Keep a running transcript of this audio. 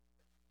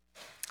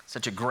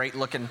Such a great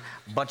looking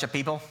bunch of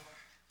people.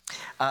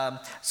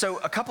 So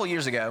a couple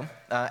years ago,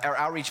 our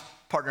outreach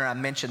partner, I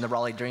mentioned the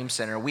Raleigh Dream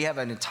Center. We have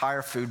an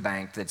entire food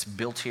bank that's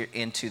built here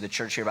into the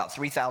church here, about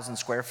 3,000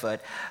 square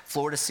foot,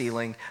 floor to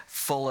ceiling,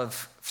 full of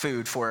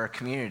food for our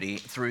community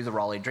through the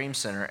Raleigh Dream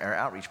Center, our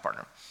outreach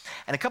partner.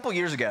 And a couple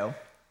years ago,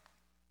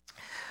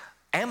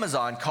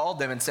 Amazon called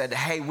them and said,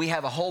 hey, we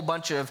have a whole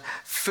bunch of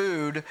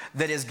food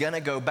that is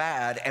gonna go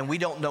bad and we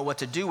don't know what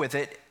to do with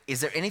it. Is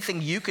there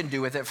anything you can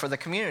do with it for the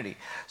community?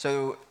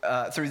 So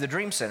through the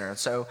Dream Center.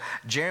 So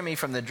Jeremy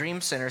from the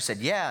Dream Center said,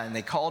 yeah, and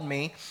they called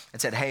me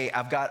and said, hey,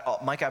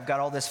 Mike, I've got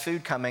all this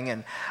food coming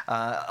and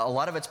a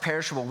lot of it's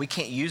perishable. We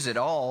can't use it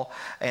all.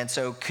 And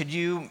so could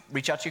you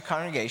reach out to your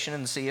congregation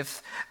and see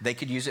if they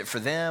could use it for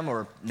them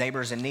or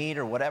neighbors in need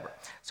or whatever?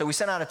 So we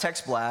sent out a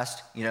text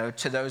blast,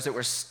 to those that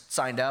were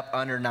signed up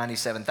under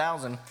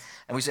 97,000.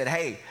 And we said,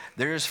 hey,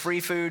 there's free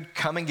food,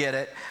 come and get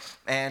it.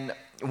 And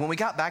when we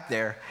got back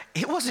there,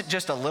 it wasn't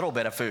just a little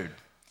bit of food.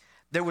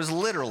 There was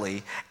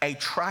literally a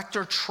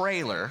tractor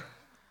trailer,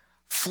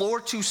 floor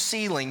to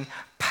ceiling,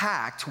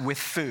 packed with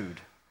food.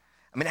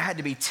 I mean, it had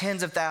to be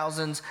tens of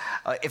thousands,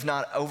 if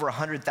not over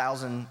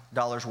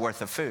 $100,000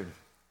 worth of food.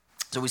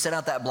 So we sent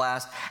out that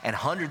blast, and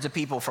hundreds of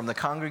people from the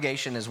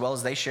congregation, as well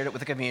as they shared it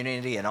with the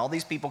community, and all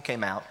these people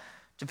came out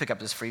to pick up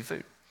this free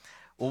food.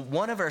 Well,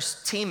 one of our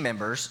team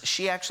members,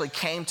 she actually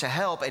came to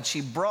help, and she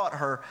brought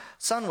her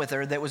son with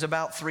her that was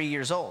about 3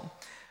 years old.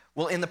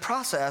 Well, in the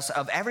process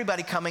of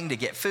everybody coming to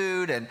get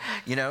food and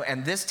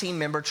this team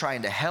member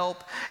trying to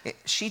help,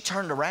 she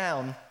turned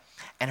around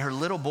and her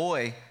little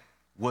boy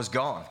was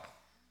gone.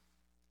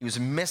 He was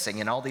missing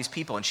in all these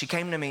people. And she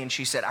came to me and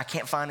she said, I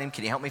can't find him.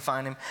 Can you help me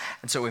find him?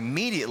 And so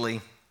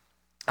immediately,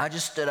 I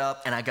just stood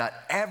up and I got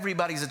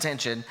everybody's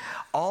attention,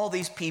 all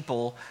these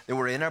people that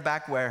were in our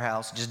back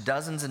warehouse, just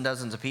dozens and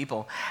dozens of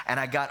people, and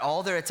I got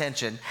all their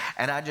attention,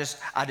 and I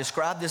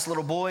described this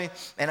little boy,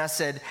 and I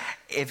said,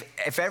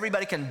 if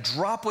everybody can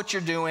drop what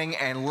you're doing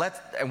and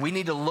we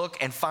need to look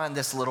and find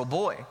this little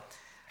boy.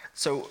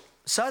 So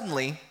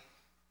suddenly,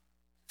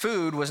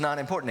 food was not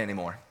important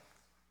anymore.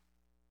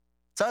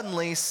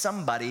 Suddenly,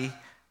 somebody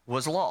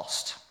was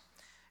lost.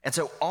 And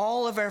so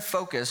all of our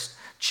focus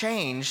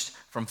changed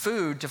from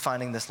food to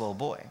finding this little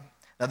boy.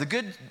 Now, the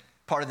good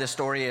part of this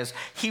story is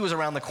he was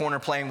around the corner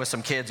playing with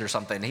some kids or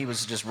something. He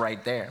was just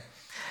right there.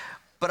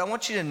 But I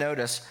want you to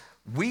notice,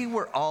 we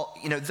were all,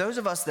 those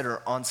of us that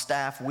are on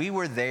staff, we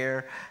were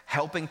there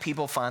helping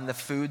people find the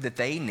food that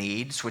they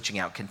need, switching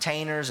out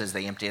containers as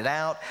they empty it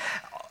out,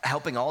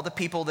 helping all the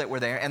people that were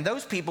there. And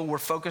those people were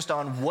focused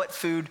on what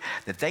food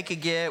that they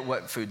could get,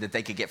 what food that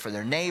they could get for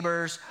their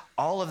neighbors,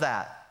 all of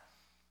that,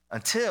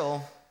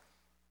 until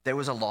there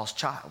was a lost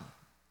child.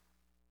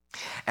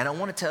 And I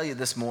want to tell you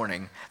this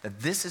morning that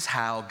this is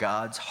how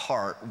God's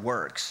heart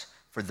works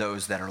for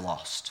those that are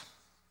lost.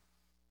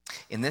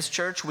 In this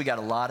church, we got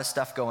a lot of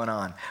stuff going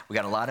on. We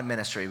got a lot of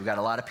ministry. We got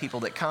a lot of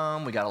people that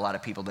come. We got a lot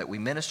of people that we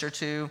minister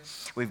to.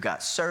 We've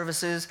got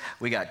services.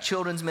 We got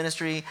children's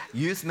ministry,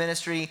 youth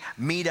ministry,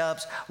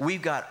 meetups.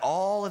 We've got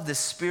all of this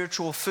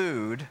spiritual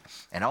food,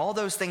 and all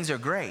those things are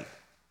great.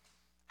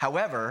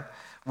 However,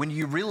 when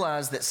you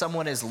realize that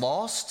someone is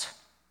lost,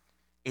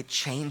 it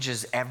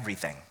changes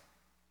everything.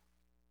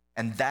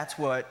 And that's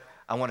what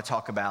I want to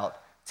talk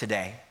about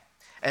today.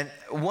 And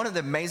one of the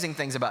amazing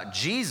things about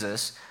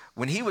Jesus,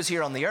 when he was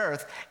here on the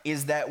earth,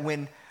 is that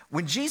when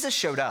Jesus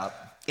showed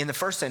up in the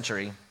first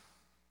century,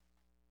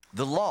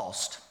 the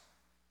lost,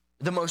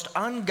 the most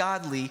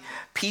ungodly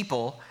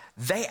people,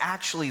 they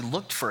actually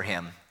looked for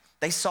him.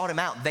 They sought him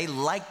out. They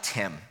liked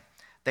him.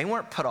 They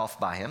weren't put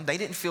off by him. They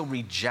didn't feel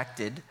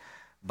rejected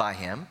by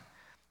him.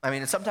 I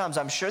mean, sometimes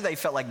I'm sure they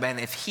felt like, man,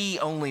 if he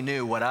only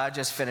knew what I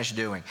just finished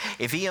doing,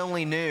 if he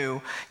only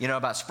knew,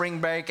 about spring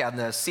break on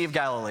the Sea of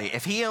Galilee,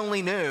 if he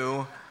only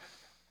knew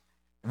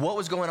what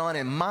was going on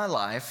in my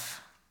life,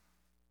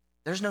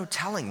 there's no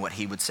telling what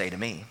he would say to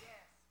me.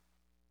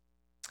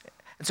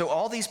 And so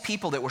all these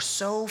people that were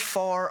so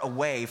far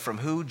away from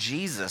who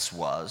Jesus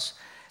was,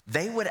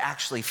 they would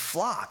actually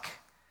flock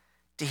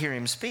to hear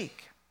him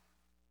speak.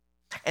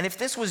 And if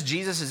this was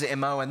Jesus's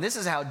MO and this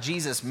is how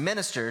Jesus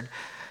ministered,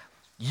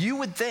 you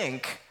would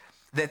think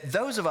that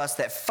those of us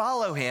that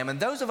follow him and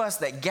those of us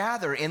that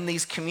gather in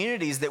these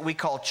communities that we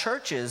call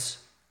churches,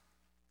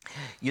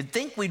 you'd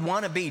think we'd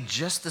want to be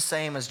just the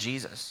same as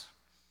Jesus.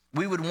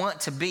 We would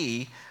want to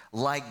be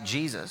like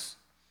Jesus.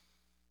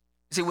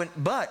 See,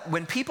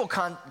 when people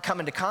come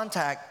into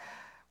contact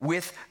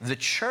with the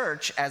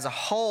church as a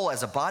whole,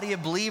 as a body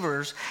of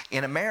believers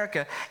in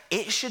America,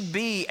 it should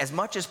be as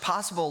much as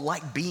possible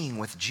like being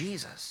with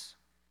Jesus.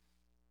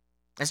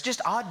 It's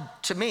just odd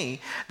to me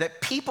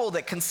that people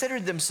that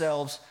considered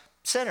themselves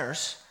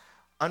sinners,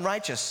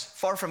 unrighteous,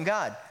 far from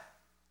God,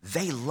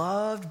 they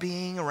loved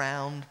being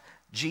around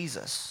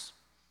Jesus.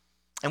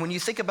 And when you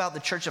think about the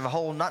church as a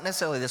whole, not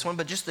necessarily this one,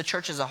 but just the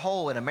church as a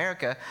whole in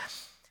America,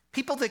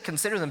 people that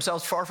consider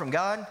themselves far from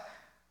God,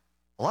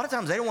 a lot of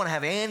times they don't want to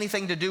have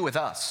anything to do with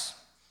us.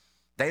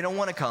 They don't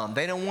want to come.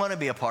 They don't want to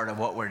be a part of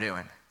what we're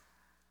doing.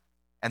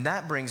 And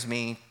that brings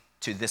me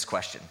to this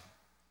question.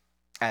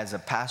 as a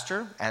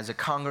pastor, as a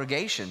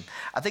congregation,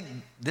 I think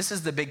this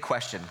is the big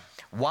question.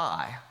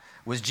 Why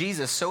was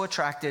Jesus so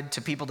attracted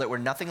to people that were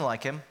nothing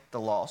like him, the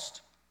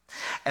lost?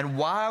 And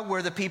why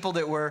were the people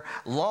that were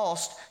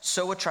lost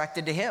so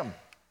attracted to him?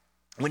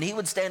 When he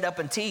would stand up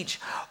and teach,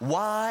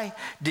 why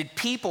did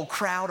people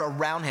crowd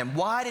around him?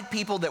 Why did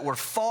people that were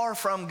far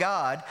from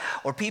God,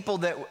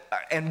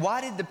 and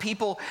why did the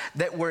people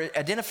that were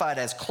identified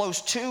as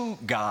close to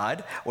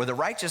God or the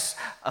righteous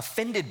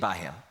offended by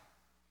him?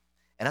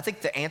 And I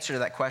think the answer to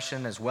that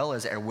question, as well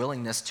as our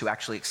willingness to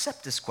actually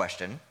accept this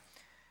question,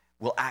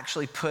 will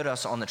actually put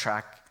us on the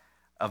track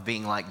of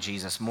being like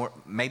Jesus,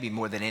 maybe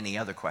more than any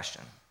other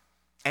question.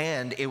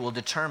 And it will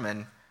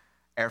determine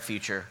our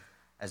future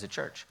as a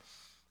church.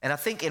 And I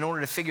think in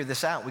order to figure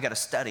this out, we got to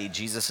study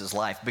Jesus'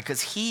 life,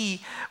 because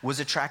he was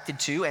attracted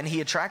to and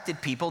he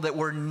attracted people that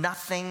were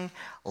nothing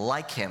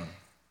like him.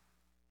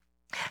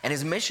 And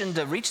his mission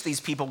to reach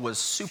these people was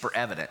super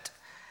evident.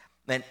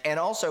 And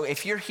also,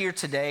 if you're here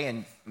today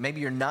and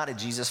maybe you're not a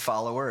Jesus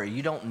follower, or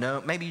you don't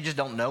know, maybe you just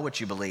don't know what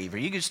you believe, or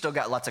you just still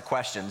got lots of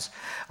questions,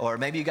 or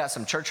maybe you got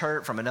some church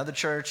hurt from another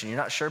church and you're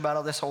not sure about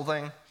all this whole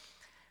thing.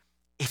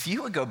 If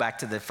you would go back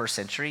to the first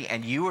century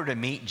and you were to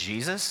meet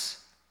Jesus,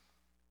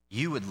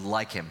 you would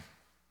like him.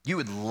 You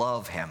would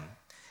love him.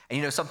 And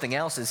you know something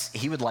else is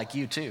he would like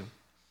you too.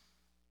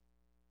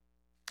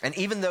 And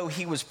even though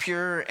he was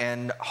pure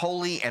and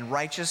holy and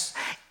righteous,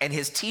 and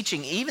his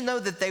teaching, even though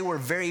that they were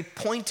very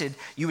pointed,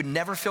 you would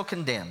never feel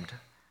condemned.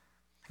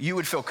 You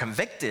would feel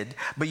convicted,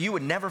 but you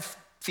would never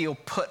feel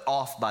put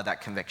off by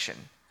that conviction.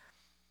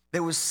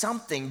 There was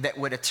something that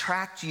would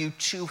attract you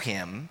to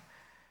him,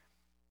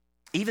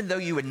 even though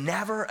you would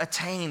never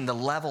attain the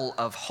level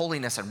of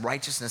holiness and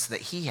righteousness that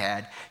he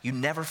had, you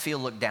never feel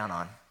looked down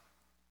on.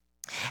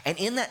 And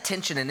in that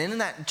tension and in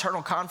that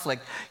internal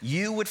conflict,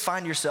 you would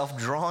find yourself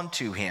drawn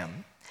to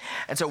him.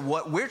 And so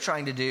what we're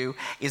trying to do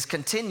is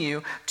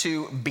continue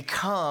to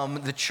become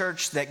the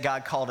church that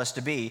God called us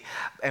to be.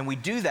 And we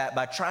do that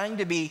by trying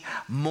to be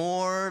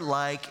more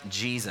like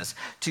Jesus,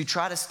 to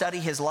try to study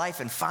his life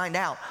and find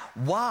out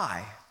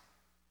why.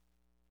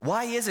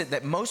 Why is it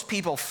that most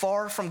people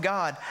far from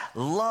God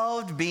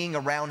loved being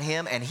around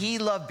him and he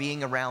loved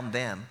being around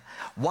them?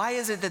 Why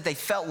is it that they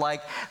felt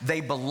like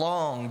they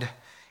belonged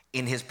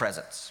in his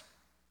presence?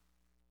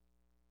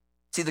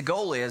 See, the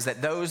goal is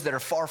that those that are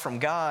far from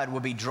God will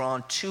be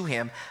drawn to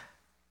him,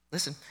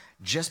 listen,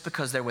 just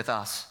because they're with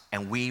us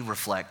and we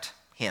reflect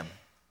him.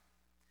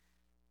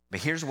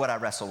 But here's what I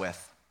wrestle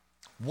with.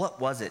 What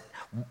was it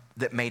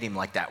that made him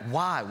like that?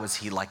 Why was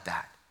he like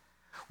that?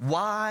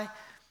 Why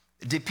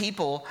did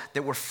people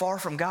that were far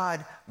from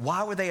God,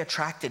 why were they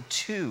attracted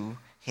to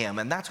him?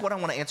 And that's what I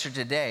want to answer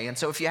today. And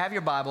so if you have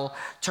your Bible,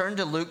 turn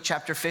to Luke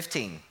chapter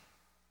 15,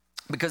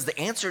 because the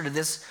answer to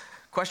this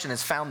question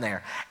is found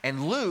there.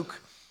 And Luke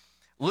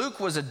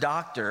was a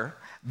doctor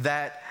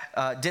that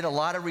did a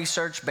lot of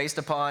research based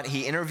upon,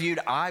 he interviewed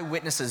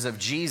eyewitnesses of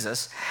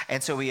Jesus,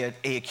 and so he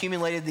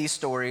accumulated these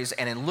stories.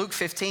 And in Luke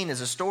 15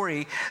 is a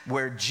story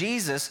where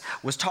Jesus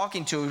was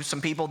talking to some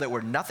people that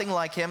were nothing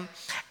like him,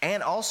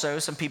 and also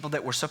some people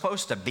that were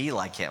supposed to be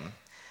like him.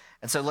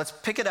 And so let's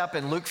pick it up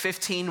in Luke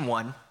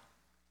 15:1,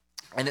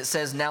 and it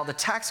says, "Now the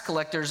tax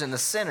collectors and the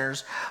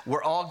sinners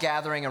were all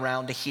gathering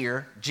around to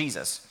hear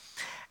Jesus."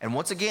 And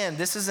once again,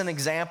 this is an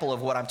example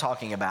of what I'm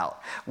talking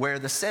about, where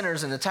the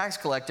sinners and the tax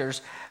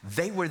collectors,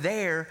 they were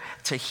there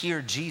to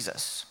hear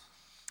Jesus.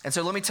 And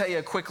so let me tell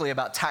you quickly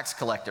about tax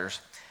collectors.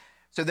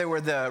 So there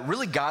were the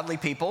really godly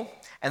people,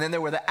 and then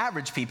there were the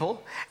average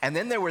people, and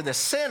then there were the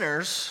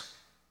sinners,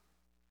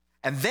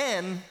 and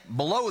then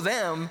below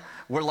them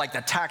were like the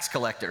tax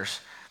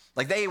collectors.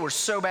 Like they were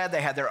so bad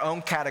they had their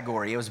own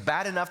category. It was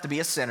bad enough to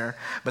be a sinner,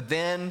 but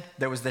then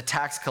there was the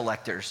tax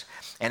collectors.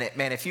 And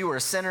man, if you were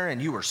a sinner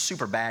and you were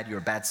super bad, you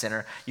were a bad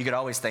sinner, you could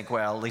always think,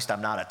 well, at least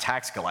I'm not a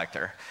tax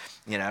collector,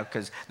 you know,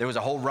 because there was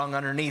a whole rung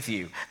underneath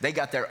you. They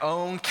got their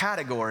own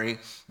category.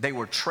 They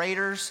were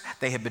traitors.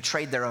 They had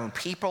betrayed their own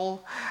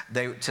people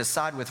to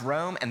side with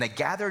Rome, and they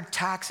gathered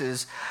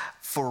taxes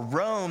for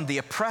Rome, the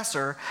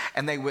oppressor,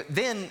 and they would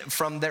then,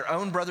 from their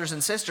own brothers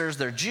and sisters,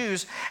 their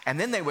Jews, and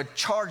then they would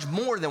charge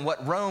more than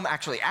what Rome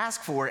actually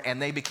asked for,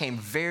 and they became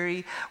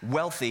very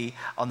wealthy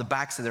on the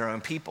backs of their own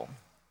people.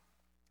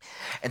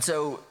 And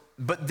so,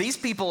 but these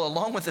people,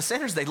 along with the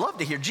sinners, they love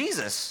to hear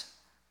Jesus.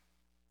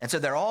 And so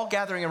they're all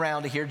gathering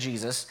around to hear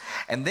Jesus.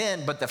 And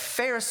then, but the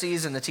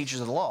Pharisees and the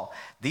teachers of the law,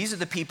 these are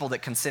the people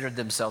that considered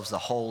themselves the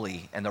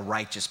holy and the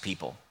righteous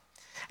people.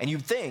 And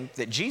you'd think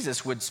that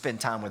Jesus would spend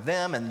time with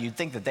them, and you'd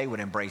think that they would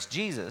embrace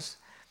Jesus.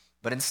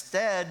 But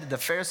instead, the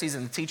Pharisees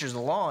and the teachers of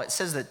the law, it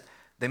says that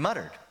they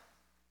muttered.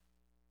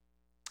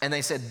 And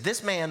they said,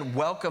 this man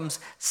welcomes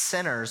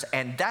sinners,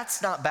 and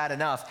that's not bad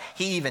enough.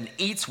 He even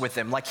eats with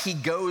them, like he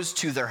goes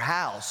to their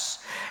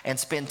house and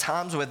spend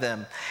times with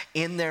them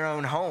in their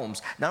own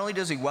homes. Not only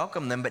does he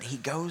welcome them, but he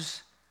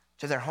goes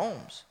to their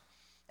homes.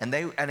 And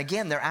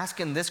again, they're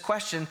asking this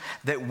question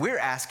that we're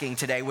asking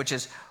today, which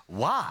is,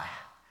 why?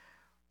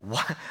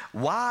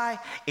 Why,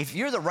 if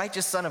you're the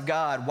righteous Son of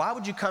God, why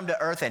would you come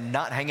to earth and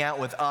not hang out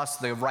with us,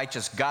 the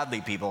righteous,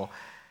 godly people,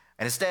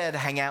 and instead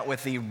hang out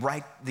with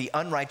the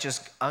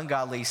unrighteous,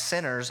 ungodly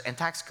sinners and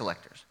tax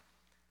collectors?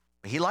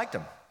 He liked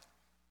them,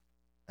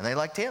 and they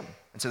liked him.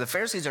 And so the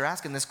Pharisees are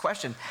asking this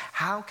question: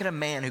 how can a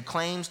man who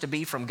claims to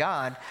be from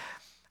God,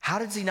 how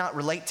does he not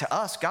relate to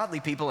us, godly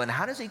people, and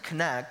how does he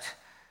connect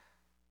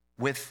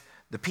with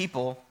the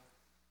people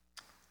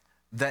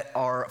that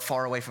are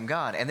far away from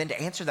God? And then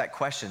to answer that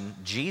question,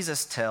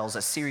 Jesus tells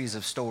a series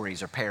of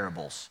stories, or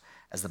parables,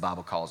 as the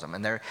Bible calls them.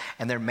 And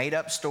they're made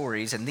up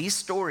stories, and these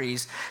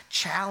stories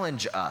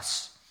challenge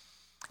us.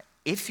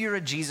 If you're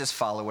a Jesus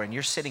follower and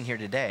you're sitting here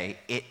today,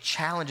 it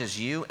challenges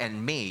you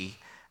and me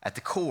at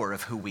the core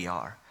of who we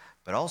are,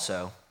 but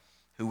also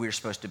who we're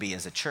supposed to be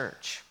as a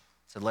church.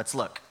 So let's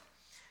look.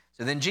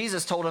 So then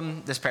Jesus told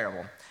him this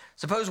parable.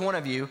 Suppose one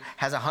of you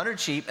has 100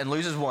 sheep and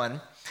loses one.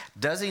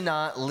 Does he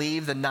not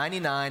leave the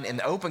 99 in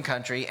the open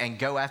country and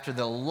go after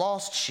the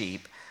lost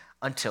sheep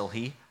until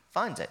he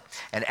finds it?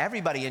 And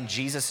everybody in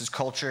Jesus'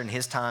 culture in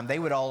his time, they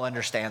would all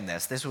understand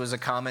this. This was a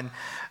common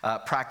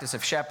practice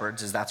of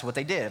shepherds, is that's what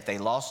they did. If they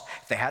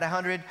had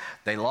 100,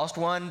 they lost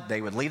one,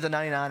 they would leave the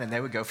 99 and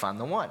they would go find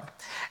the one.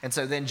 And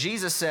so then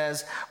Jesus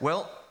says,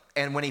 well,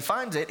 and when he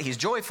finds it, he's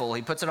joyful.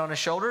 He puts it on his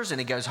shoulders and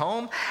he goes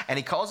home and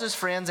he calls his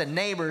friends and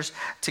neighbors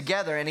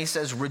together and he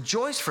says,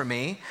 rejoice for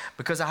me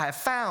because I have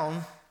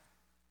found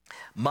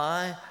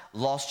my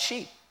lost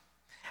sheep.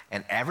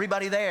 And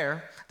everybody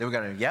there, they were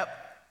going, yep,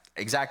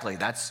 exactly.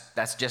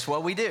 That's just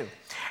what we do.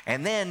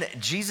 And then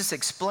Jesus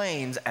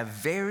explains a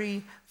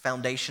very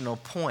foundational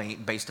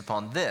point based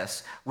upon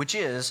this, which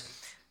is,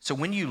 so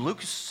when you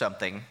lose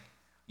something,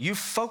 you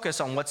focus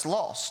on what's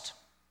lost.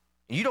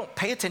 You don't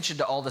pay attention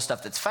to all the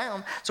stuff that's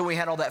found. So we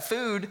had all that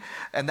food,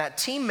 and that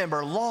team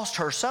member lost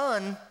her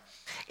son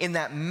in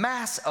that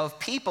mass of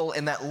people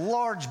in that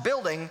large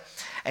building.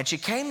 And she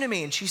came to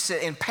me and she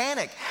said, in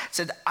panic,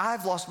 said,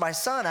 I've lost my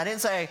son. I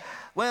didn't say,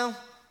 well,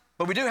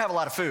 but we do have a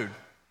lot of food.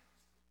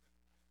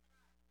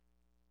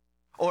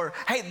 Or,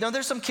 hey, no,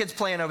 there's some kids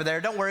playing over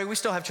there. Don't worry, we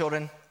still have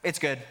children. It's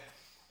good.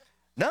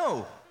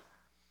 No,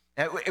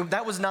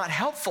 that was not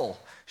helpful.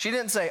 She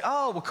didn't say,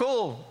 oh, well,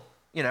 cool.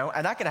 You know,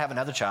 and I could have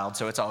another child,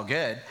 so it's all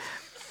good.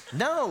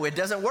 No, it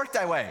doesn't work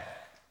that way.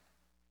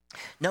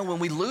 No, when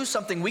we lose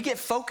something, we get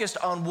focused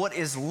on what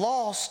is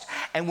lost,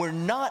 and we're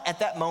not at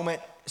that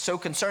moment so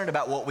concerned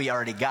about what we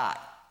already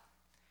got.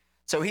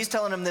 So he's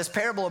telling them this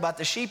parable about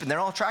the sheep, and they're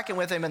all tracking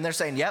with him, and they're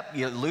saying, yep,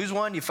 you lose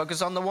one, you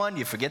focus on the one,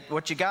 you forget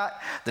what you got,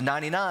 the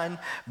 99,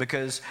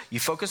 because you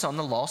focus on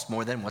the lost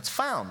more than what's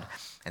found.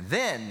 And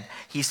then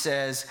he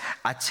says,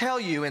 I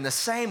tell you, in the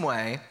same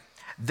way,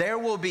 there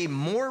will be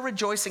more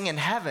rejoicing in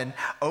heaven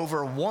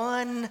over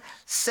one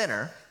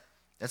sinner,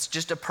 that's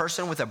just a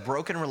person with a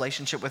broken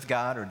relationship with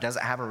God or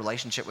doesn't have a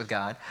relationship with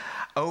God,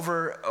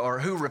 or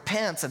who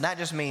repents, and that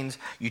just means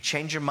you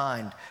change your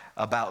mind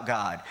about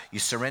God. You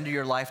surrender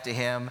your life to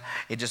him.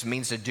 It just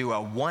means to do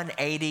a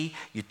 180.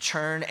 You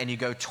turn and you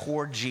go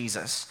toward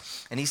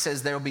Jesus. And he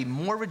says there will be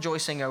more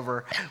rejoicing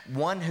over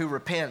one who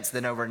repents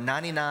than over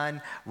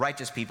 99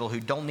 righteous people who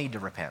don't need to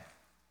repent.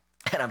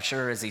 And I'm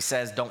sure as he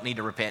says, don't need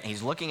to repent,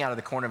 he's looking out of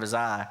the corner of his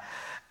eye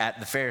at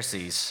the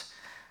Pharisees.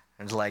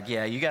 And it's like,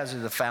 yeah, you guys are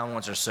the found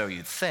ones, or so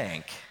you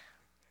think.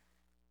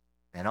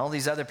 And all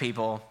these other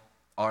people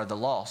are the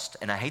lost.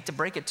 And I hate to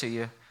break it to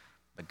you,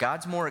 but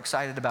God's more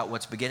excited about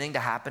what's beginning to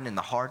happen in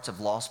the hearts of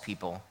lost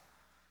people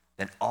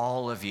than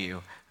all of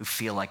you who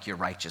feel like you're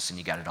righteous and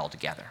you got it all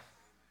together.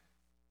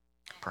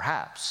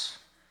 Perhaps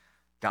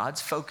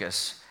God's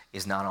focus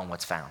is not on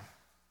what's found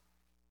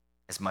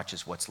as much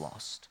as what's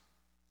lost.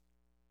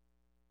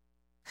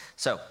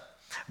 So,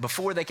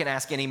 before they can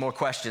ask any more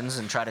questions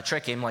and try to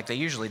trick him like they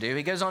usually do,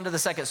 he goes on to the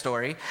second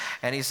story,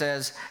 and he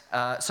says,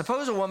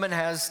 suppose a woman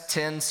has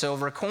 10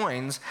 silver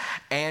coins,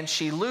 and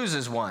she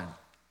loses one.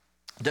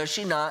 Does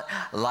she not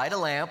light a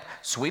lamp,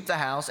 sweep the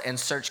house, and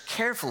search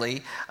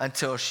carefully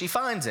until she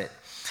finds it?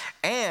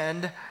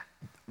 And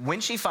when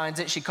she finds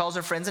it, she calls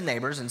her friends and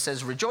neighbors and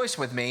says, rejoice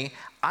with me,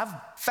 I've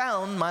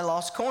found my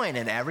lost coin.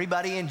 And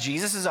everybody in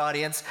Jesus'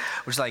 audience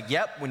was like,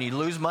 yep, when you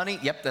lose money,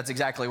 yep, that's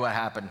exactly what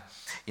happened.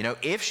 You know,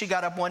 if she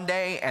got up one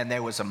day and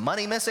there was some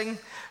money missing,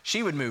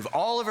 she would move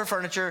all of her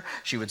furniture,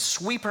 she would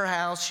sweep her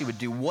house, she would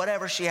do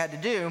whatever she had to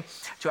do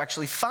to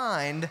actually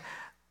find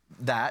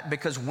that,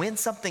 because when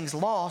something's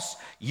lost,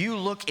 you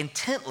look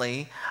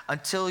intently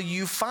until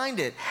you find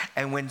it.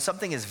 And when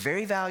something is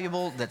very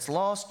valuable that's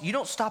lost, you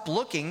don't stop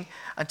looking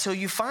until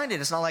you find it.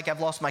 It's not like I've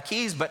lost my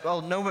keys, but oh,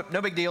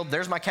 no big deal.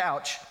 There's my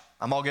couch.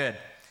 I'm all good.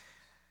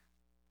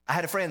 I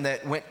had a friend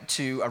that went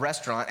to a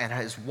restaurant and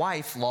his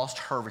wife lost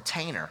her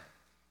retainer,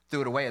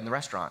 threw it away in the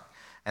restaurant.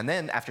 And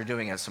then after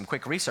doing some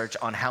quick research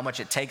on how much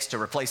it takes to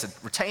replace a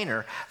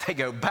retainer, they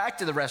go back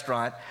to the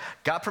restaurant,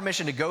 got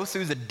permission to go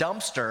through the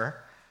dumpster,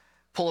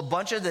 pull a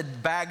bunch of the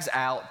bags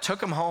out,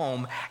 took them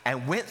home,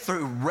 and went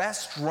through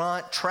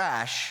restaurant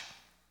trash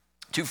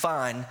to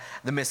find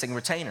the missing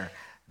retainer.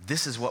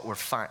 This is what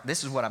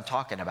I'm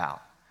talking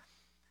about.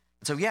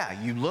 So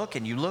yeah, you look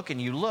and you look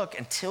and you look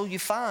until you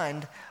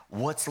find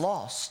what's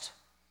lost.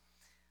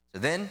 So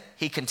then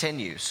he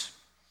continues.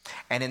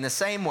 And in the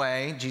same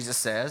way, Jesus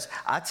says,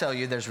 I tell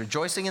you, there's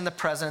rejoicing in the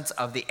presence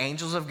of the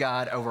angels of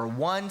God over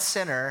one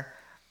sinner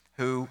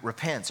who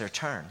repents or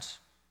turns.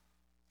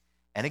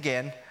 And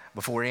again,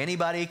 before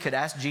anybody could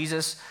ask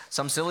Jesus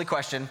some silly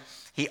question,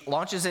 he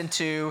launches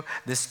into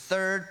this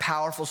third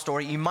powerful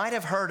story. You might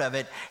have heard of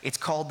it. It's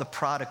called the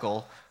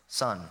prodigal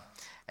son.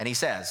 And he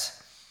says,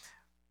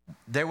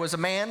 there was a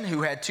man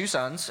who had two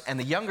sons, and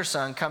the younger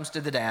son comes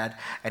to the dad,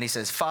 and he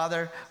says,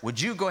 Father,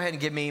 would you go ahead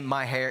and give me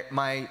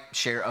my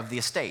share of the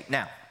estate?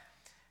 Now,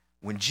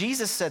 when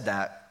Jesus said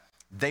that,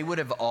 they would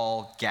have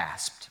all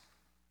gasped.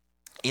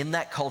 In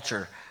that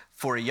culture,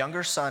 for a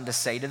younger son to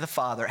say to the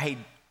father, hey,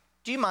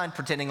 do you mind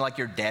pretending like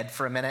you're dead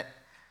for a minute?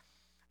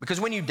 Because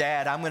when you're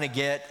dead, I'm going to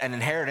get an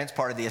inheritance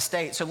part of the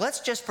estate, so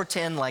let's just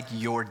pretend like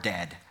you're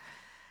dead.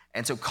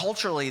 And so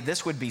culturally,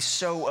 this would be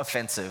so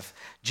offensive.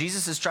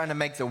 Jesus is trying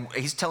to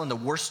he's telling the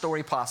worst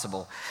story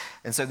possible.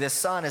 And so this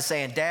son is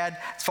saying, Dad,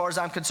 as far as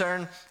I'm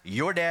concerned,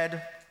 you're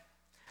dead.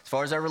 As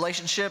far as our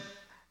relationship,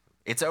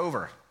 it's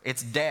over.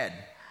 It's dead.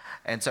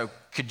 And so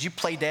could you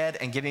play dead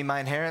and give me my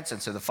inheritance? And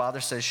so the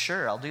father says,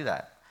 sure, I'll do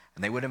that.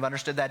 And they wouldn't have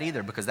understood that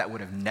either, because that would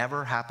have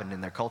never happened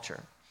in their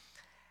culture.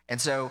 And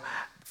so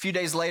a few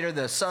days later,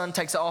 the son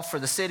takes off for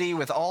the city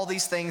with all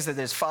these things that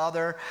his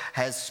father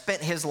has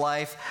spent his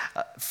life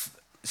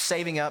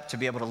saving up to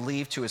be able to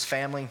leave to his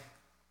family.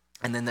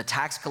 And then the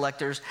tax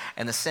collectors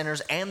and the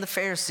sinners and the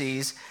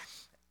Pharisees,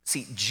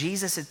 see,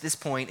 Jesus at this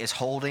point is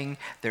holding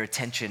their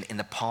attention in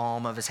the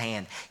palm of his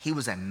hand. He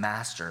was a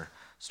master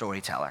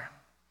storyteller.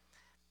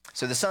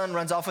 So the son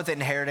runs off with the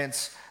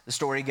inheritance, the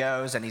story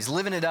goes, and he's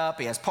living it up.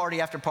 He has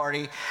party after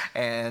party,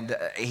 and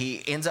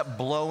he ends up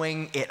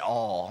blowing it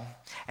all.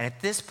 And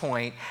at this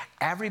point,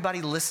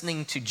 everybody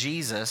listening to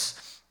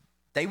Jesus,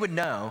 they would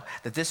know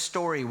that this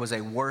story was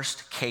a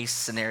worst case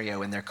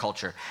scenario in their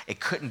culture. It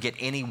couldn't get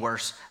any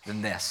worse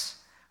than this,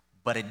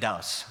 but it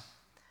does.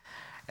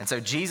 And so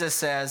Jesus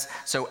says,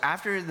 so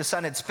after the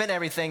son had spent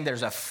everything,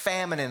 there's a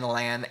famine in the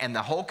land and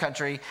the whole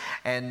country,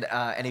 and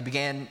he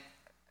began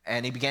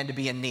to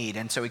be in need.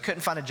 And so he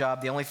couldn't find a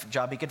job. The only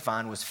job he could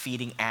find was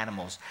feeding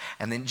animals.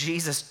 And then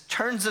Jesus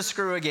turns the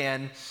screw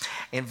again.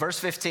 In verse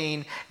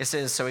 15, it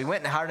says, so he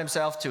went and hired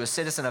himself to a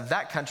citizen of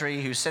that country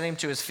who sent him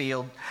to his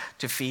field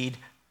to feed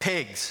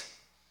pigs.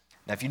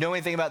 Now, if you know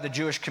anything about the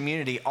Jewish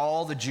community,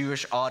 all the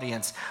Jewish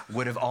audience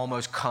would have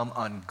almost come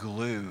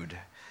unglued,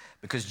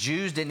 because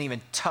Jews didn't even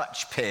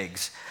touch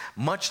pigs,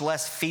 much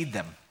less feed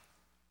them.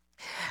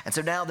 And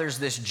so now there's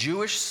this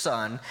Jewish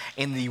son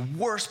in the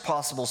worst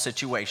possible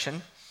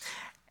situation,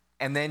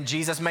 and then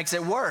Jesus makes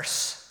it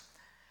worse.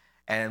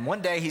 And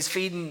one day he's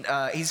feeding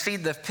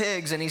the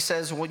pigs, and he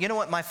says, well, you know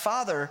what, my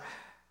father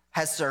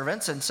has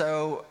servants, and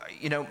so,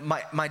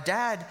 my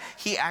dad,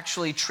 he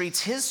actually treats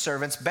his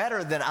servants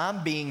better than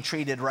I'm being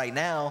treated right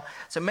now,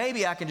 so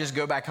maybe I can just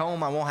go back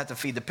home. I won't have to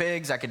feed the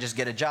pigs. I could just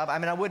get a job. I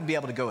mean, I wouldn't be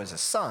able to go as a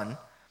son.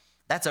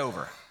 That's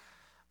over.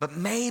 But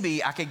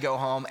maybe I could go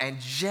home and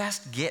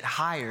just get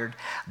hired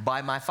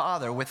by my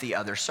father with the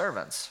other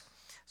servants.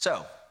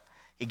 So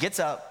he gets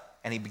up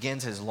and he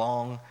begins his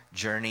long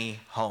journey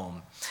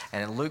home.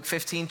 And in Luke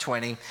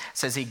 15:20, it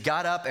says he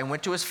got up and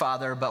went to his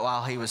father, but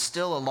while he was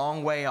still a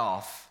long way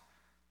off,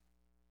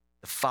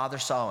 the father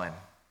saw him,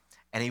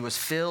 and he was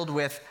filled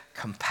with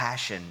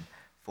compassion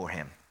for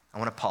him. I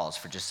want to pause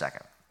for just a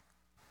second.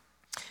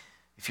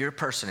 If you're a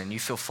person and you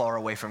feel far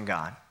away from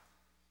God,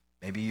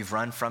 maybe you've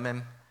run from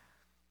him,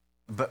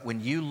 but when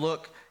you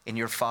look in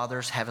your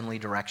father's heavenly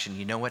direction,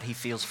 you know what he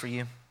feels for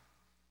you?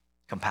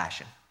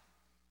 Compassion.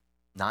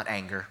 Not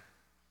anger,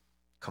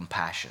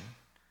 compassion.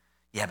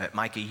 Yeah, but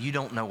Micah, you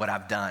don't know what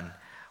I've done.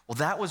 Well,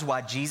 that was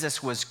why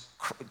Jesus was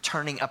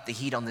turning up the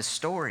heat on this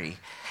story.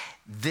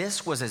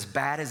 This was as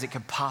bad as it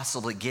could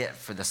possibly get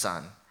for the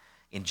son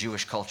in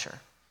Jewish culture.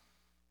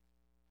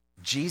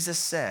 Jesus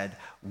said,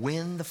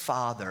 when the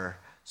father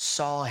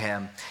saw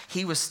him,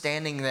 he was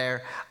standing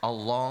there a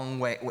long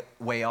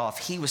way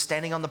off. He was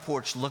standing on the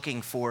porch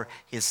looking for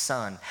his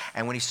son.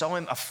 And when he saw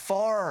him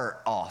afar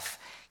off,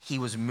 he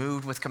was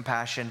moved with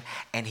compassion,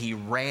 and he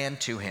ran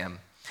to him,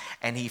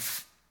 and he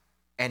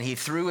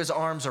threw his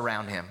arms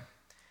around him.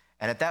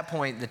 And at that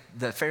point,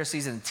 the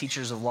Pharisees and the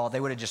teachers of law, they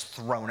would have just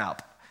thrown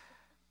up,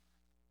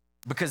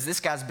 because this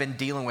guy's been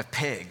dealing with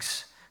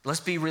pigs. Let's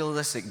be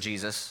realistic,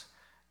 Jesus.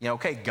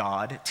 Okay,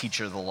 God,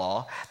 teacher of the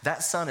law,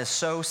 that son is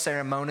so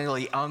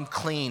ceremonially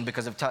unclean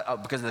because of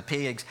the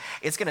pigs,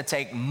 it's going to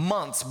take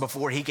months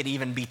before he could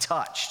even be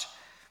touched.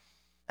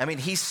 I mean,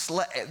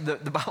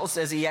 the Bible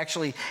says he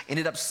actually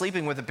ended up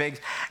sleeping with the pigs,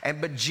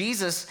 but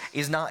Jesus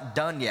is not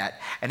done yet.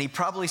 And he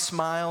probably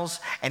smiles,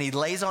 and he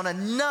lays on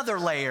another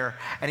layer,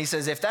 and he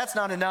says, if that's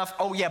not enough,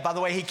 oh yeah, by the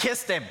way, he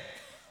kissed him.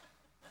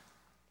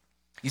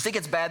 You think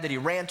it's bad that he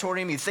ran toward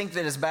him? You think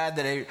that it's bad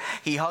that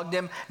he hugged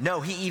him?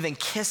 No, he even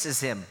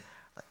kisses him.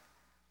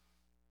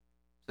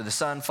 So the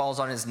son falls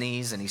on his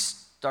knees, and he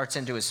starts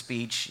into his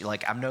speech,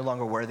 like, I'm no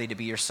longer worthy to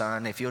be your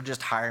son. If you'll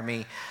just hire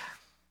me.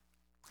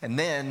 And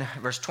then,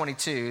 verse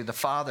 22, the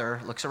father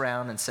looks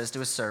around and says to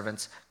his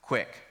servants,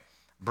 quick,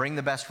 bring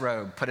the best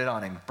robe, put it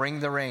on him. Bring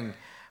the ring,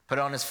 put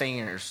it on his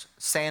fingers.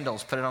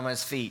 Sandals, put it on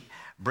his feet.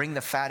 Bring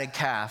the fatted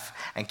calf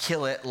and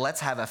kill it.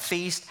 Let's have a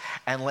feast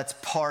and let's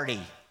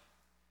party.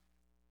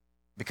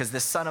 Because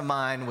this son of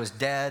mine was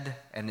dead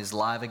and is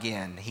alive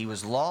again. He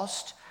was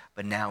lost,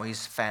 but now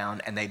he's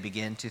found. And they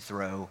begin to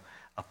throw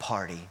a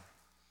party.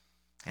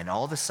 And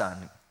all of a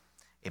sudden,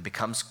 it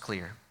becomes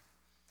clear.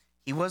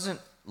 He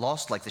wasn't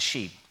lost like the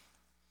sheep.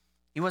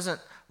 He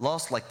wasn't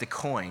lost like the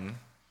coin.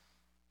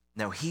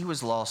 No, he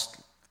was lost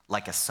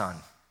like a son.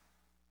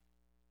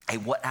 Hey,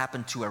 what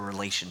happened to a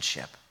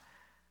relationship?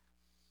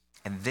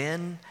 And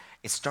then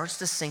it starts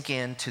to sink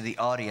into the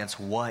audience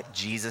what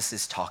Jesus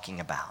is talking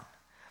about.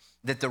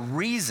 That the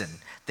reason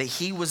that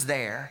he was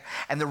there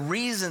and the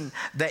reason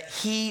that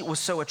he was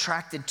so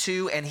attracted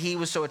to and he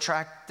was so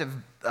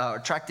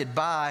attracted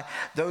by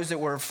those that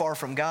were far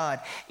from God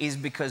is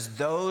because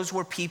those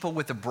were people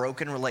with a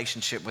broken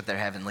relationship with their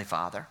Heavenly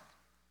Father.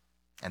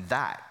 And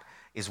that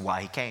is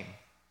why he came.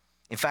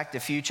 In fact, a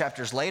few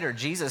chapters later,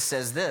 Jesus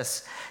says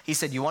this. He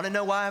said, you want to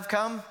know why I've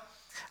come?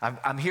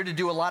 I'm here to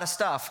do a lot of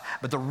stuff,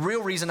 but the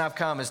real reason I've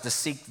come is to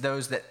seek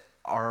those that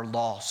are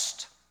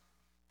lost,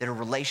 that are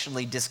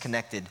relationally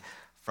disconnected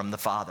from the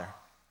Father.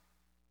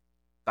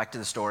 Back to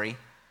the story.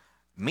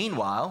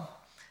 Meanwhile,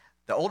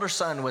 the older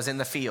son was in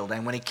the field,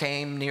 and when he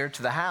came near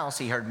to the house,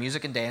 he heard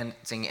music and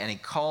dancing, and he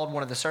called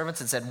one of the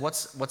servants and said,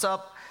 What's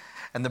up?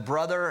 And the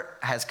brother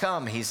has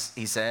come, he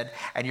said,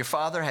 and your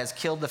father has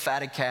killed the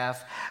fatted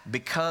calf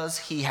because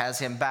he has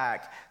him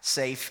back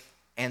safe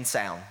and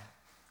sound.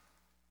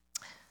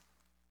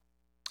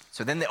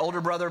 So then the older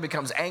brother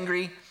becomes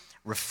angry,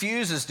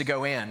 refuses to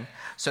go in.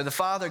 So the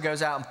father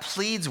goes out and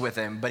pleads with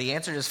him, but he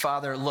answered his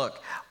father,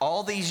 look,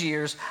 all these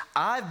years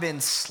I've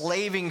been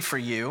slaving for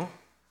you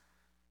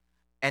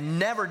and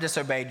never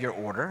disobeyed your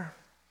order.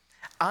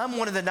 I'm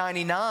one of the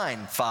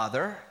 99,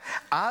 Father.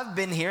 I've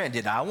been here, and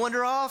did I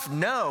wander off?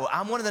 No,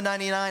 I'm one of the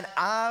 99.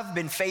 I've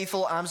been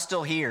faithful. I'm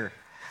still here.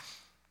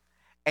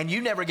 And you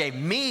never gave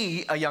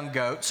me a young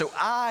goat so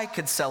I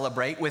could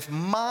celebrate with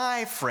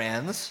my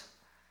friends.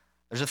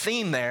 There's a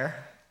theme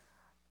there.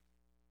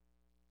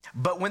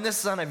 But when this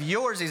son of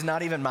yours, he's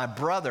not even my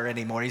brother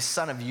anymore. He's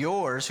son of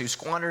yours who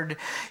squandered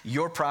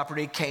your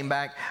property, came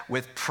back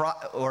with,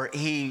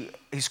 he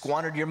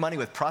squandered your money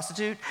with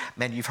prostitute.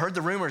 Man, you've heard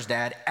the rumors,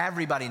 Dad.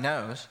 Everybody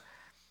knows.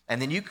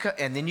 And then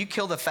you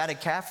kill the fatted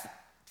calf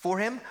for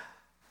him.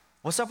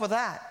 What's up with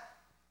that?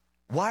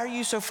 Why are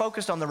you so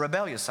focused on the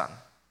rebellious son?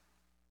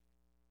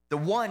 The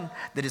one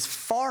that is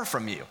far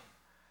from you.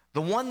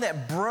 The one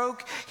that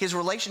broke his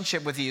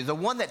relationship with you, the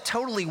one that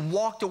totally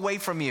walked away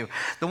from you,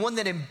 the one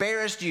that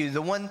embarrassed you,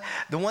 the one,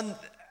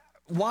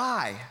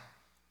 why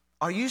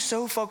are you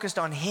so focused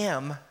on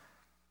him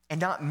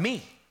and not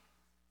me?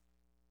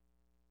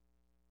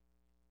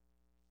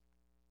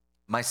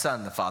 My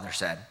son, the father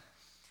said,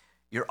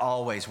 you're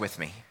always with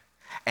me,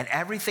 and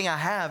everything I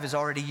have is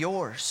already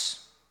yours.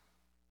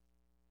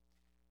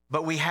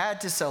 But we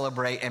had to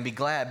celebrate and be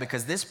glad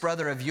because this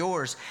brother of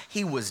yours,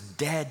 he was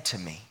dead to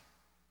me.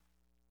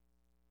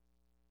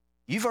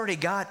 You've already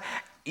got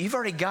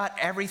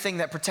everything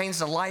that pertains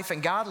to life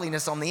and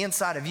godliness on the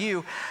inside of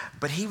you,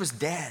 but he was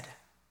dead.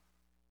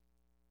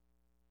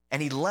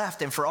 And he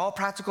left, and for all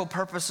practical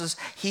purposes,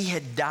 he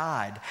had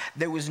died.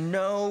 There was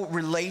no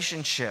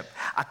relationship.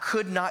 I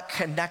could not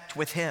connect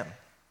with him.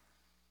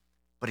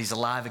 But he's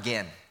alive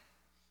again.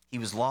 He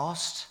was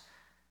lost,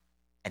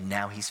 and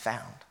now he's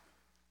found.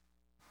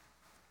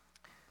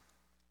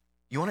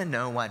 You want to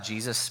know why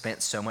Jesus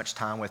spent so much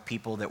time with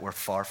people that were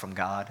far from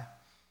God?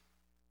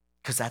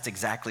 Because that's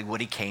exactly what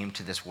he came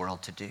to this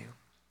world to do.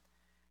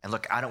 And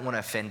look, I don't want to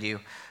offend you,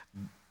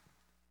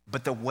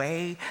 but the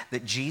way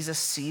that Jesus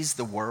sees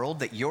the world,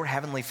 that your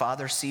Heavenly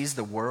Father sees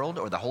the world,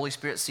 or the Holy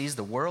Spirit sees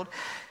the world,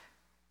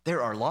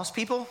 there are lost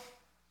people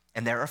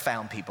and there are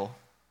found people.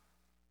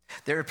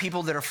 There are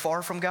people that are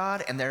far from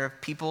God and there are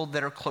people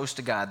that are close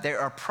to God. There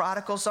are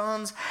prodigal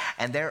sons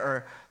and there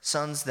are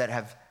sons that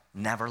have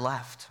never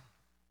left.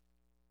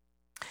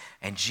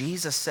 And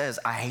Jesus says,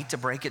 I hate to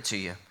break it to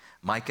you,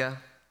 Micah,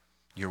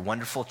 your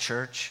wonderful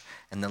church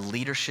and the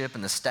leadership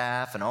and the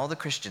staff and all the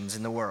Christians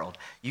in the world.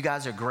 You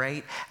guys are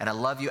great and I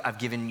love you. I've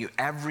given you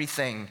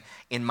everything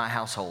in my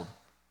household,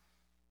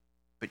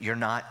 but you're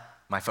not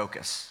my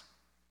focus.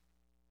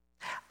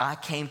 I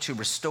came to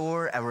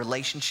restore a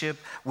relationship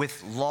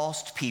with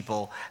lost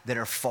people that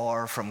are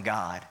far from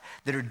God,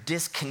 that are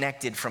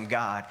disconnected from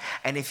God.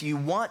 And if you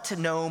want to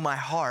know my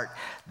heart,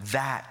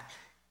 that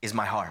is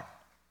my heart,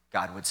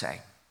 God would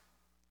say.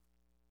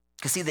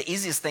 Because see, the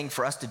easiest thing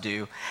for us to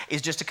do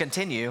is just to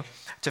continue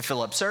to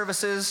fill up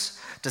services,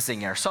 to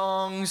sing our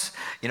songs,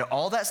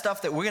 all that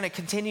stuff that we're going to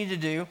continue to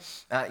do,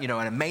 an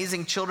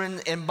amazing children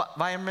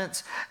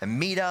environments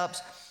and meetups.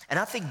 And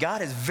I think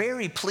God is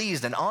very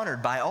pleased and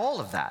honored by all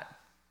of that.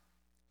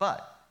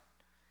 But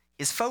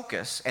his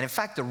focus, and in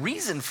fact, the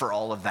reason for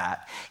all of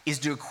that is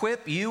to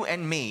equip you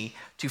and me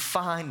to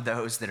find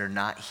those that are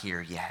not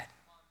here yet.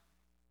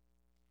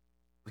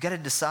 We got to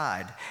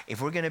decide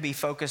if we're going to be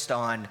focused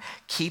on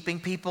keeping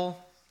people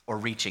or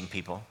reaching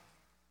people.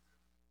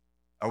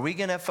 Are we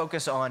going to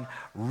focus on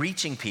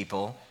reaching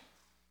people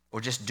or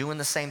just doing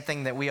the same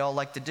thing that we all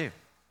like to do?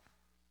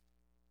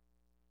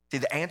 See,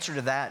 the answer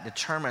to that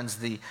determines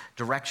the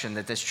direction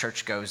that this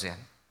church goes in.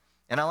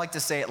 And I like to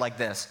say it like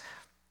this.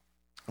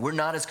 We're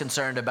not as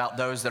concerned about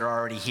those that are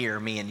already here,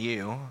 me and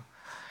you.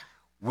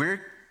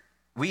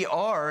 We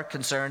are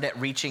concerned at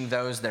reaching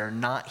those that are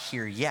not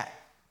here yet.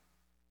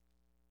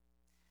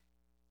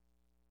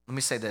 Let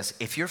me say this.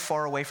 If you're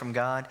far away from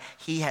God,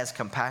 he has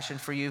compassion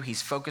for you.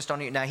 He's focused on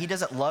you. Now, he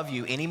doesn't love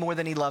you any more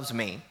than he loves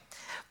me,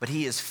 but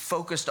he is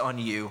focused on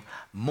you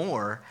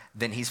more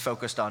than he's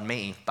focused on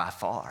me by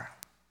far.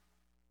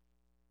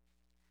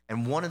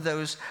 And one of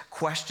those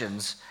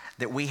questions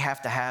that we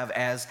have to have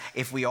as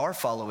if we are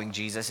following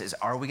Jesus is,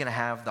 are we going to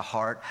have the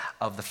heart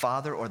of the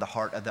father or the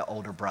heart of the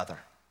older brother?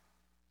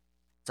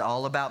 It's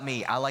all about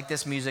me. I like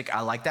this music.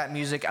 I like that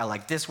music. I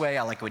like this way.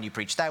 I like when you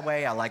preach that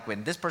way. I like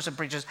when this person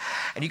preaches.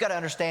 And you got to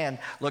understand,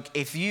 look,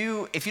 if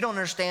you don't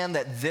understand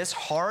that this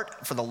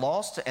heart for the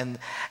lost and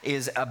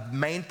is a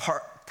main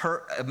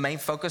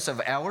focus of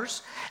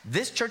ours,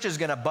 this church is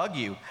going to bug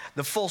you.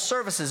 The full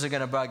services are going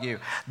to bug you.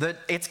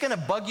 It's going to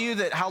bug you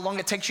that how long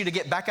it takes you to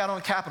get back out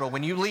on Capitol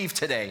when you leave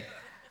today.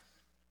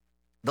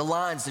 The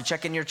lines to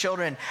check in your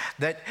children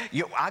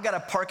I got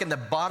to park in the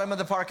bottom of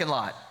the parking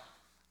lot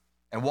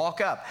and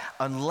walk up,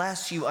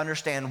 unless you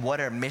understand what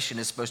our mission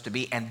is supposed to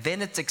be. And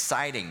then it's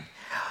exciting.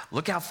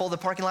 Look how full the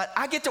parking lot.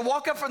 I get to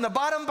walk up from the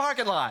bottom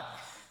parking lot.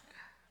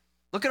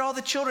 Look at all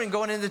the children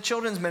going into the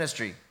children's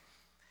ministry.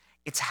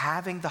 It's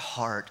having the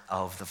heart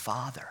of the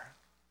Father.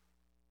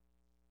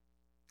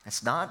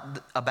 It's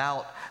not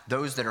about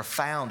those that are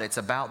found. It's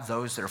about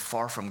those that are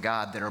far from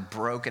God, that are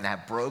broken,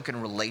 have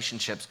broken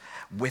relationships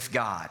with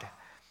God,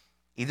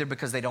 either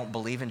because they don't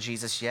believe in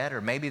Jesus yet, or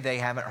maybe they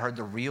haven't heard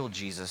the real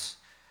Jesus.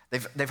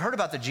 They've heard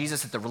about the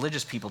Jesus that the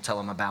religious people tell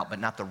them about, but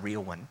not the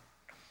real one.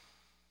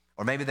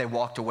 Or maybe they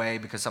walked away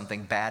because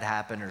something bad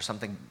happened or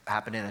something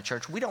happened in a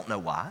church. We don't know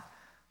why.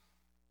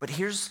 But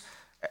here's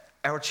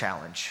our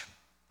challenge,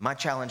 my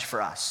challenge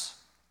for us.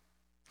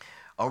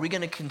 Are we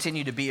going to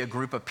continue to be a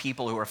group of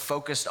people who are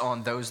focused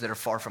on those that are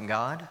far from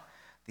God,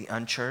 the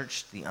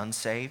unchurched, the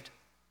unsaved?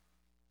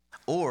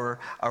 Or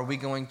are we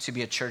going to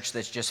be a church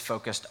that's just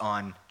focused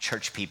on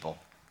church people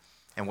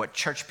and what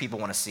church people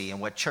want to see and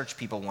what church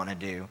people want to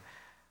do?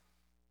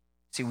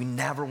 See, we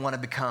never want to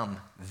become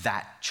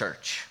that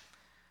church.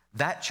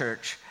 That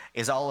church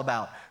is all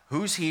about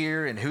who's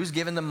here and who's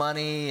giving the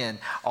money and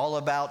all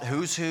about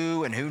who's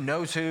who and who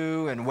knows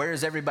who and where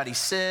does everybody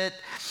sit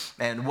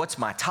and what's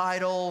my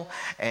title.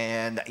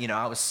 And,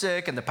 I was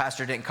sick and the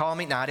pastor didn't call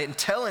me. Now, I didn't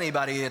tell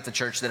anybody at the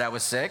church that I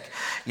was sick,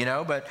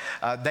 but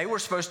they were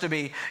supposed to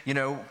be,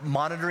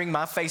 monitoring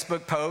my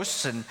Facebook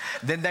posts, and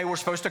then they were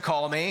supposed to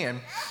call me and,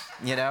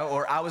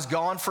 or I was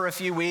gone for a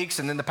few weeks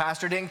and then the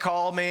pastor didn't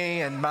call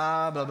me and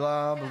blah, blah,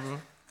 blah, blah, blah.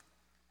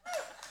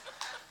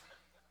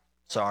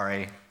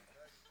 Sorry.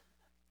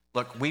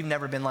 Look, we've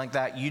never been like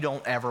that. You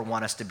don't ever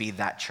want us to be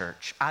that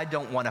church. I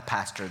don't want to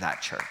pastor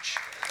that church.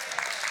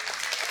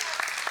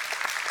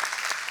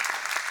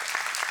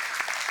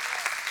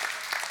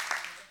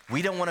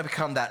 We don't want to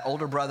become that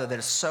older brother that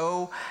is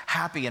so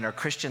happy in our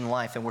Christian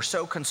life, and we're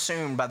so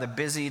consumed by the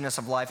busyness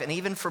of life, and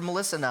even for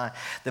Melissa and I,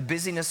 the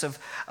busyness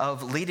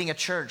of leading a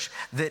church,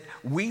 that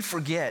we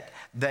forget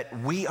that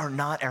we are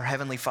not our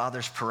Heavenly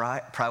Father's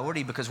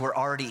priority because we're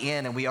already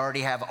in and we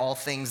already have all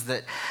things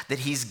that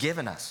He's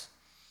given us.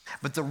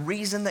 But the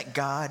reason that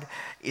God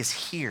is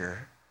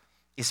here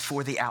is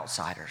for the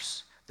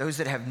outsiders, those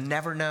that have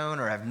never known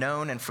or have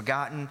known and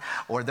forgotten,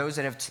 or those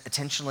that have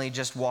intentionally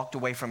just walked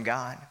away from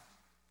God.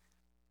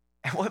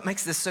 And what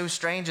makes this so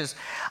strange is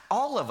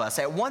all of us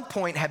at one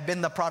point have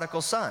been the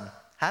prodigal son,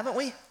 haven't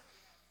we?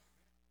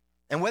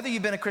 And whether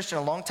you've been a Christian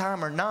a long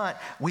time or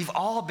not, we've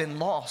all been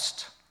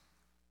lost.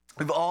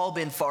 We've all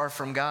been far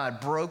from God,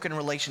 broken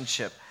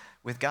relationship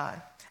with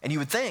God. And you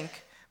would think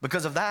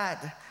because of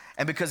that,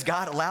 and because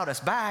God allowed us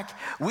back,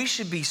 we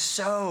should be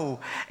so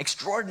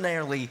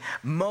extraordinarily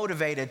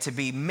motivated to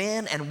be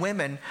men and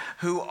women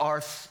who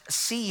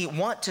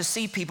want to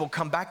see people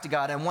come back to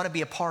God and want to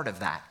be a part of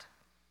that.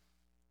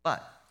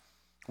 But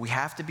we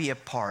have to be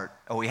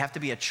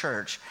a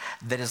church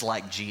that is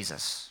like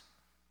Jesus,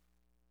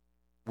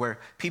 where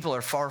people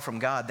are far from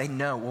God. They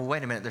know, well,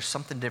 wait a minute, there's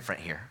something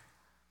different here.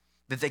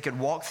 That they could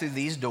walk through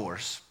these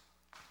doors,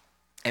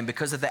 and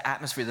because of the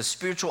atmosphere, the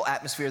spiritual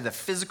atmosphere, the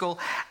physical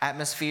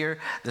atmosphere,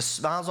 the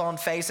smiles on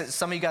faces.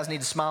 Some of you guys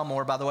need to smile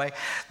more, by the way.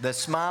 The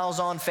smiles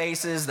on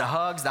faces, the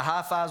hugs, the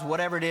high fives,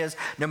 whatever it is,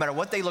 no matter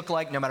what they look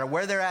like, no matter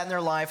where they're at in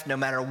their life, no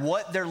matter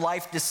what their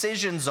life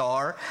decisions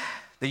are,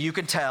 that you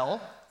can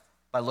tell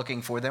by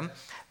looking for them,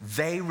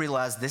 they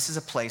realize this is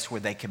a place where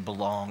they can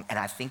belong. And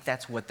I think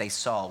that's what they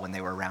saw when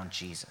they were around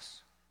Jesus.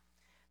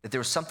 That there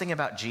was something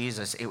about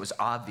Jesus, it was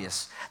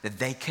obvious that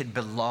they could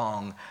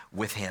belong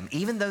with him.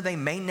 Even though they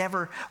may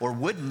never or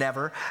would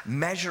never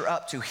measure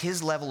up to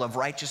his level of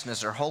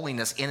righteousness or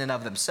holiness in and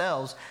of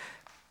themselves,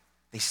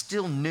 they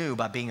still knew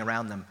by being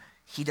around them,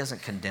 he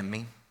doesn't condemn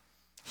me.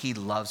 He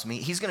loves me.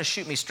 He's going to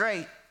shoot me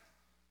straight.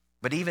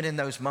 But even in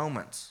those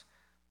moments,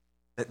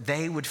 that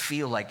they would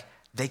feel like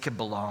they could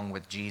belong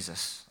with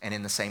Jesus and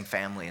in the same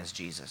family as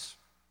Jesus.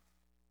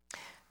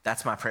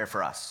 That's my prayer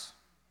for us.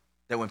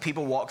 That when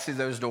people walk through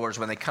those doors,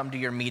 when they come to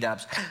your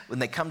meetups, when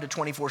they come to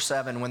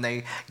 24/7, when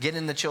they get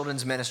in the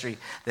children's ministry,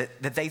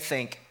 that they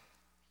think,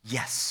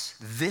 yes,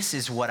 this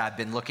is what I've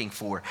been looking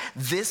for.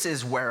 This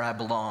is where I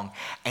belong.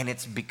 And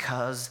it's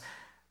because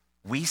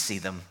we see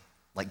them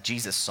like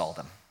Jesus saw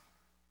them.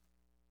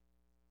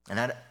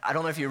 And I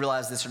don't know if you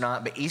realize this or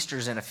not, but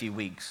Easter's in a few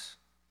weeks.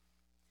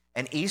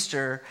 And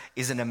Easter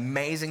is an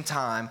amazing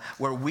time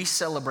where we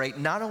celebrate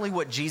not only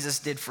what Jesus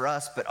did for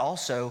us, but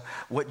also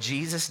what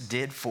Jesus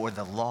did for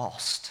the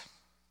lost.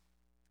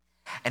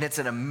 And it's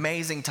an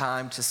amazing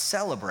time to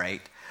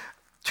celebrate,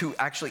 to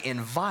actually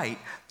invite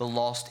the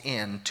lost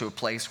in to a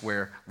place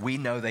where we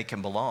know they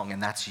can belong,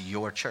 and that's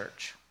your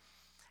church.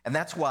 And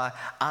that's why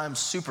I'm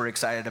super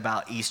excited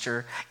about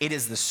Easter. It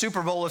is the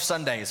Super Bowl of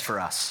Sundays for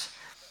us.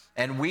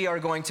 And we are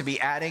going to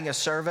be adding a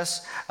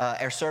service.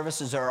 Our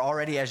services are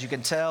already, as you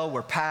can tell,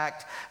 we're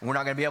packed. And we're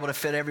not going to be able to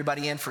fit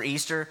everybody in for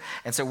Easter.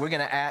 And so we're going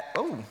to add,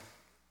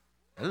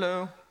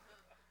 hello.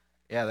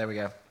 Yeah, there we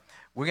go.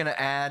 We're going to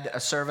add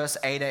a service,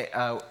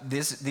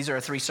 these are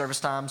our 3 service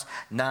times,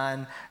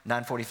 9,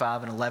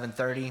 9:45, and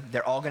 11:30.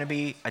 They're all going to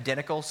be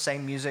identical,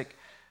 same music.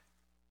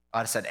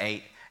 I said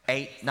 8,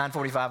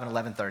 9:45, and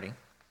 11:30.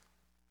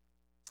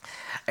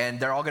 And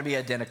they're all going to be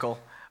identical,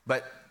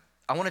 but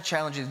I want to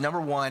challenge you. Number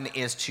 1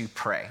 is to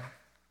pray.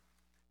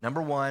 Number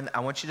 1,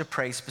 I want you to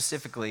pray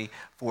specifically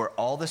for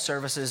all the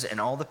services and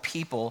all the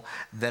people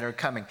that are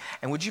coming.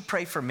 And would you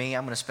pray for me?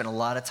 I'm going to spend a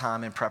lot of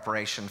time in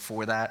preparation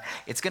for that.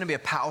 It's going to be a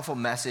powerful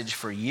message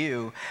for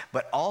you,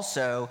 but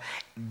also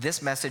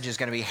this message is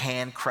going to be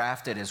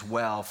handcrafted as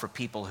well for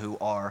people who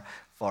are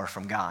far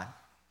from God.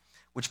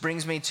 Which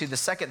brings me to the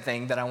second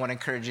thing that I want to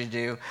encourage you to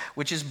do,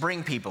 which is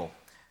bring people.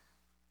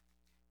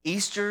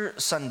 Easter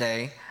and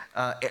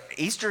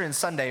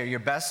Sunday are your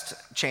best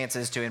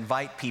chances to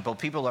invite people.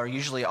 People are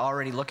usually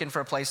already looking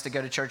for a place to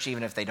go to church,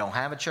 even if they don't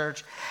have a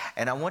church.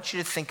 And I want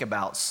you to think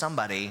about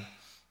somebody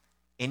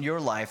in your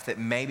life that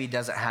maybe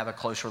doesn't have a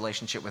close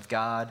relationship with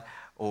God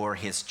or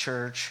his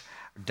church,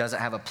 or doesn't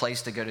have a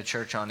place to go to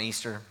church on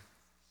Easter.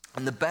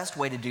 And the best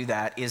way to do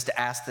that is to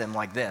ask them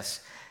like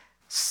this: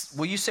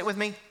 will you sit with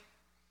me?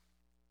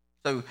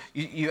 So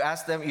you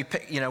ask them, you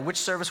pick, which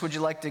service would you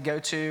like to go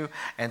to?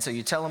 And so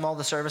you tell them all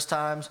the service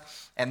times,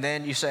 and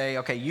then you say,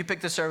 okay, you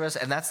pick the service,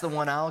 and that's the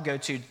one I'll go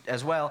to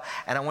as well,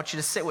 and I want you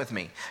to sit with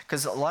me.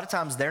 Because a lot of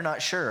times they're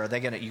not sure. You're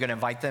going to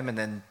invite them, and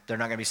then they're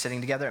not going to be sitting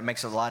together. It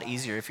makes it a lot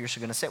easier if you're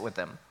going to sit with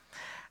them.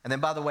 And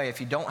then, by the way,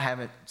 if you don't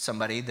have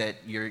somebody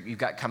that you've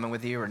got coming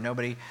with you, or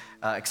nobody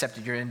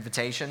accepted your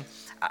invitation,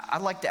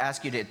 I'd like to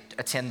ask you to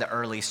attend the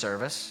early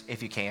service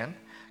if you can,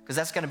 because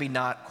that's going to be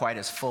not quite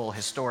as full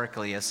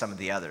historically as some of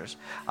the others.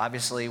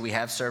 Obviously, we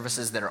have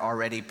services that are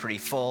already pretty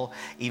full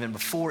even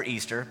before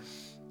Easter,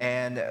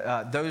 and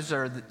those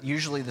are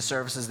usually the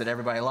services that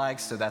everybody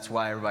likes, so that's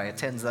why everybody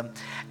attends them.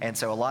 And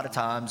so a lot of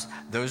times,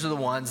 those are the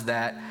ones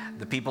that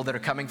the people that are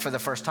coming for the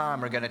first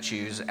time are going to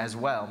choose as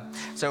well.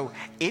 So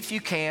if you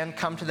can,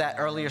 come to that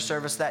earlier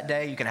service that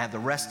day. You can have the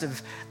rest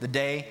of the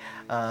day.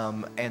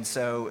 And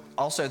so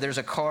also there's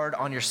a card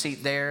on your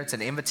seat there. It's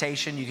an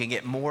invitation. You can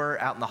get more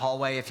out in the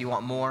hallway if you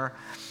want more.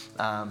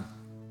 And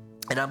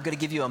I'm going to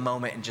give you a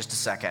moment in just a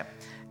second.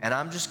 And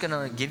I'm just going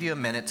to give you a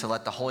minute to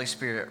let the Holy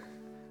Spirit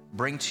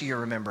bring to your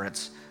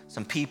remembrance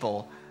some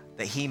people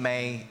that he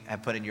may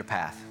have put in your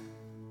path.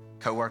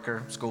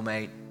 Coworker,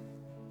 schoolmate,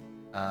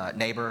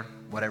 neighbor,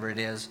 whatever it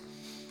is.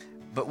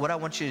 But what I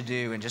want you to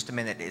do in just a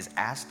minute is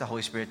ask the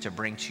Holy Spirit to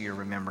bring to your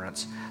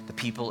remembrance the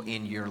people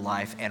in your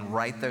life and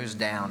write those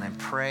down and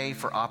pray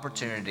for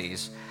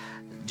opportunities.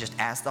 Just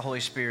ask the Holy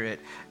Spirit,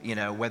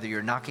 whether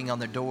you're knocking on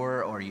their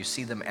door or you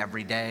see them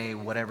every day,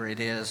 whatever it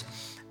is,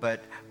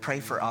 but pray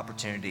for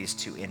opportunities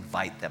to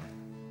invite them.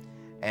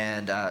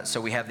 And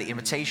so we have the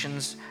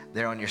invitations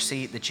there on your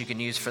seat that you can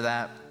use for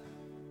that.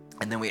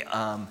 And then we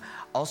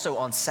also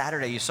on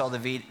Saturday, you saw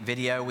the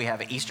video, we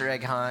have an Easter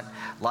egg hunt,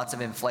 lots of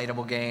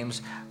inflatable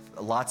games,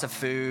 lots of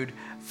food,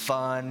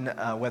 fun,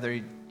 whether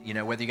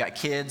you got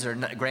kids or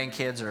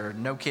grandkids or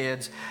no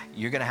kids,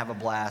 you're going to have a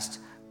blast.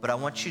 But I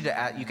want you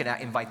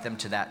can invite them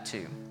to that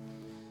too.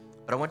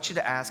 But I want you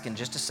to ask in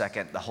just a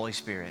second, the Holy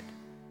Spirit,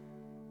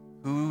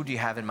 who do you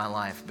have in my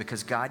life?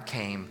 Because God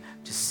came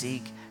to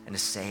seek and to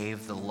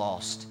save the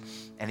lost.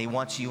 And he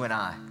wants you and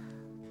I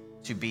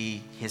to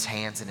be his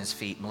hands and his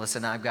feet. Melissa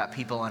and I have got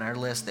people on our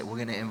list that we're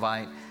going to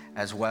invite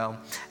as well.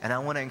 And I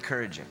want to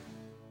encourage you.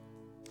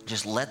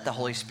 Just let the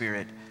Holy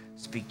Spirit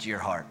speak to your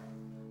heart.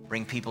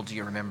 Bring people to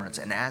your remembrance.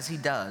 And as he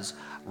does,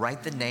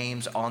 write the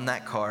names on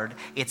that card.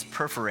 It's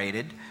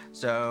perforated,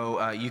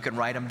 so you can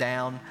write them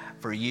down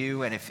for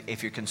you. And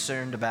if you're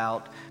concerned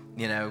about,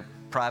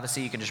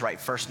 privacy, you can just write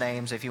first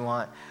names if you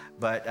want.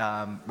 But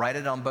write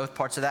it on both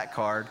parts of that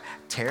card.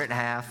 Tear it in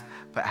half.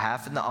 Put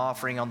half in the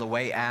offering on the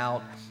way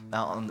out.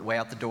 On the way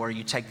out the door,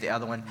 you take the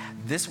other one.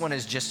 This one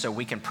is just so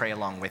we can pray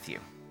along with you.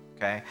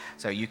 okay?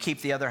 So you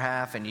keep the other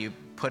half and you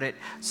put it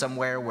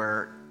somewhere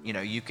where,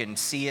 you can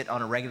see it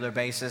on a regular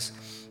basis.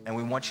 And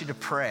we want you to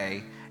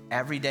pray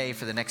every day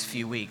for the next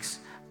few weeks.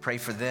 Pray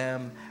for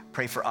them,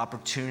 pray for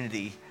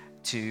opportunity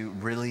to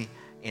really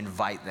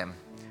invite them,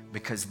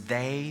 because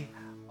they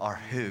are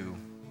who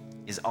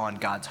is on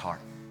God's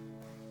heart.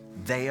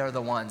 They are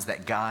the ones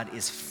that God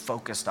is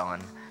focused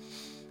on.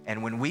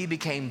 And when we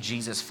became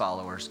Jesus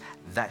followers,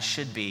 that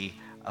should be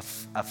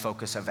a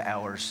focus of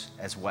ours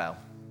as well.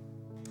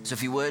 So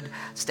if you would,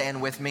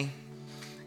 stand with me.